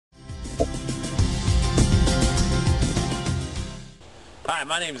Hi,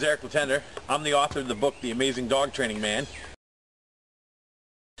 my name is Eric Latender. I'm the author of the book, The Amazing Dog Training Man.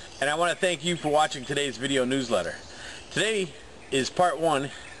 And I want to thank you for watching today's video newsletter. Today is part one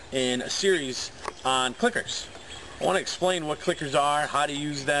in a series on clickers. I want to explain what clickers are, how to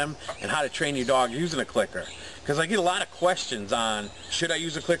use them, and how to train your dog using a clicker. Because I get a lot of questions on, should I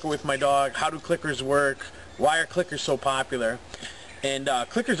use a clicker with my dog? How do clickers work? Why are clickers so popular? And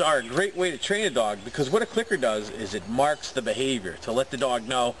clickers are a great way to train a dog, because what a clicker does is it marks the behavior to let the dog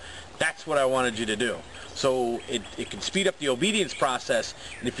know that's what I wanted you to do. So it can speed up the obedience process,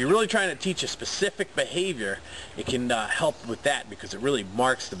 and if you're really trying to teach a specific behavior, it can help with that because it really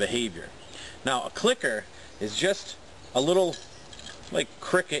marks the behavior. Now, a clicker is just a little like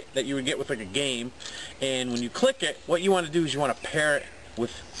cricket that you would get with like a game, and when you click it, what you want to do is you want to pair it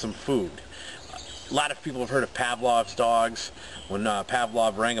with some food. A lot of people have heard of Pavlov's dogs. When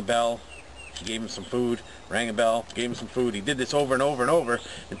Pavlov rang a bell, he gave him some food, rang a bell, gave him some food. He did this over and over and over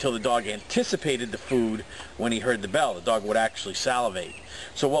until the dog anticipated the food. When he heard the bell, the dog would actually salivate.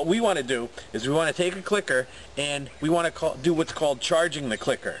 So what we want to do is we want to take a clicker and we want to do what's called charging the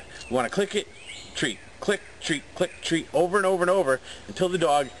clicker. We want to click it, treat, click, treat, over and over and over until the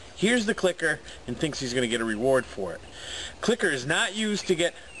dog hears the clicker and thinks he's going to get a reward for it. Clicker is not used to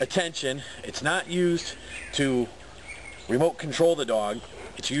get attention. It's not used to remote control the dog.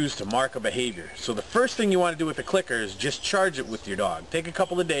 It's used to mark a behavior. So the first thing you want to do with the clicker is just charge it with your dog. Take a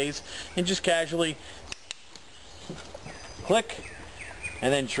couple of days and just casually click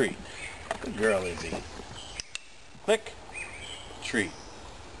and then treat. Good girl, Izzy. Click, treat.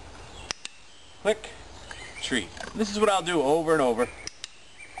 Click, treat. This is what I'll do over and over.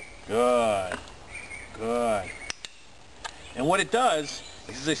 Good. Good. And what it does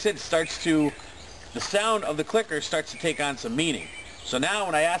is, as I said, the sound of the clicker starts to take on some meaning. So now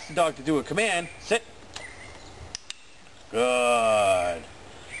when I ask the dog to do a command, sit. Good.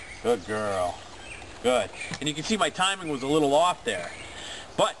 Good girl. Good. And you can see my timing was a little off there.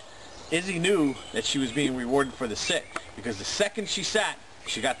 But Izzy knew that she was being rewarded for the sit, because the second she sat,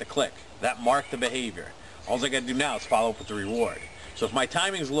 she got the click. That marked the behavior. All I got to do now is follow up with the reward. So if my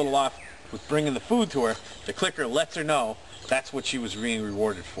timing is a little off with bringing the food to her, the clicker lets her know that's what she was being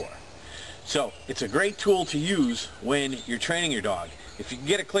rewarded for. So it's a great tool to use when you're training your dog. If you can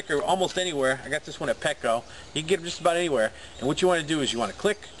get a clicker almost anywhere, I got this one at Petco, you can get it just about anywhere, and what you want to do is you want to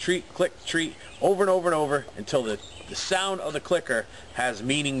click, treat, over and over and over until the sound of the clicker has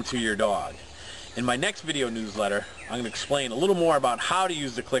meaning to your dog. In my next video newsletter, I'm going to explain a little more about how to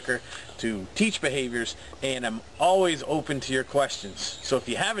use the clicker to teach behaviors, and I'm always open to your questions. So if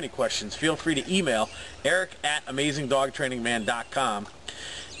you have any questions, feel free to email eric@amazingdogtrainingman.com.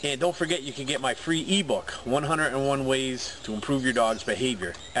 And don't forget, you can get my free ebook, 101 Ways to Improve Your Dog's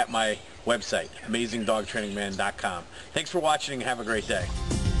Behavior, at my website, amazingdogtrainingman.com. Thanks for watching and have a great day.